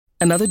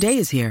Another day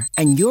is here,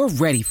 and you're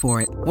ready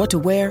for it. What to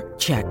wear?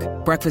 Check.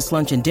 Breakfast,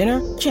 lunch, and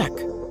dinner? Check.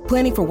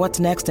 Planning for what's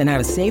next and how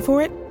to save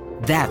for it?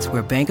 That's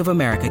where Bank of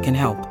America can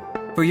help.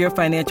 For your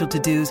financial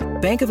to-dos,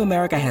 Bank of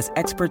America has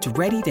experts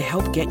ready to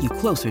help get you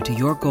closer to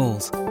your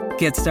goals.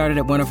 Get started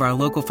at one of our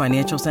local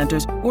financial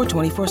centers or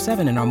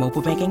 24/7 in our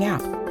mobile banking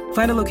app.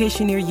 Find a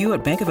location near you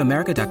at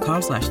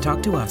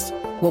bankofamerica.com/talktous.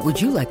 What would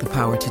you like the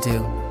power to do?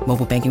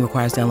 Mobile banking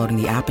requires downloading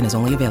the app and is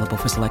only available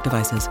for select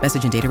devices.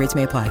 Message and data rates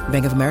may apply.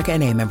 Bank of America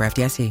N.A., member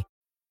FDIC.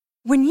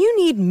 When you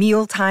need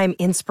mealtime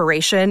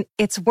inspiration,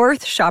 it's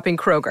worth shopping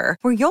Kroger,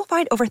 where you'll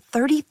find over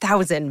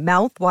 30,000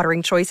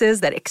 mouth-watering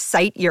choices that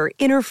excite your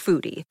inner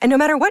foodie. And no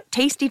matter what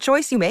tasty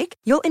choice you make,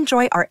 you'll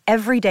enjoy our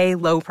everyday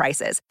low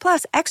prices,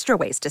 plus extra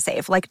ways to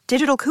save, like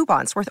digital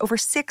coupons worth over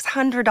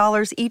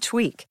 $600 each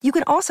week. You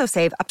can also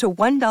save up to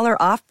 $1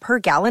 off per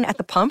gallon at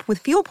the pump with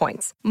fuel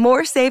points.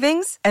 More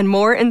savings and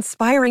more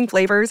inspiring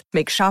flavors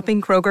make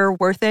shopping Kroger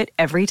worth it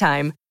every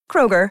time.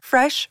 Kroger,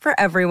 fresh for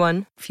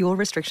everyone. Fuel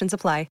restrictions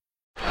apply.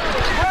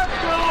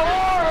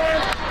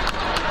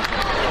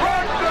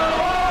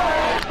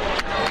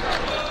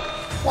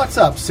 What's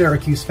up,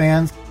 Syracuse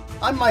fans?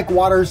 I'm Mike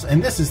Waters,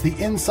 and this is the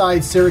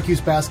Inside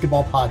Syracuse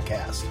Basketball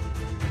Podcast.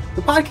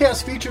 The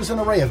podcast features an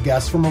array of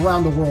guests from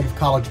around the world of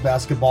college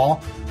basketball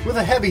with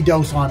a heavy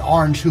dose on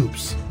orange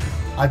hoops.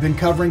 I've been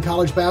covering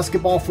college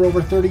basketball for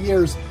over 30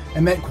 years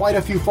and met quite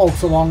a few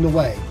folks along the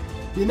way.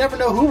 You never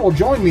know who will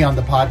join me on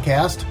the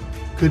podcast.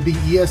 Could be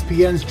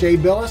ESPN's Jay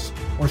Billis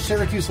or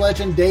Syracuse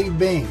legend Dave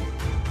Bing,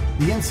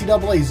 the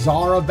NCAA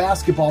czar of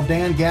basketball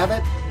Dan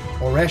Gavitt,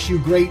 or SU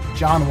great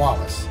John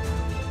Wallace.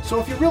 So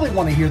if you really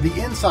want to hear the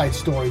inside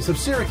stories of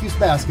Syracuse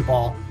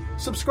basketball,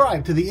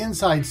 subscribe to the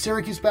Inside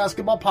Syracuse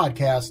Basketball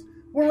Podcast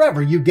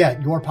wherever you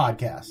get your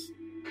podcasts.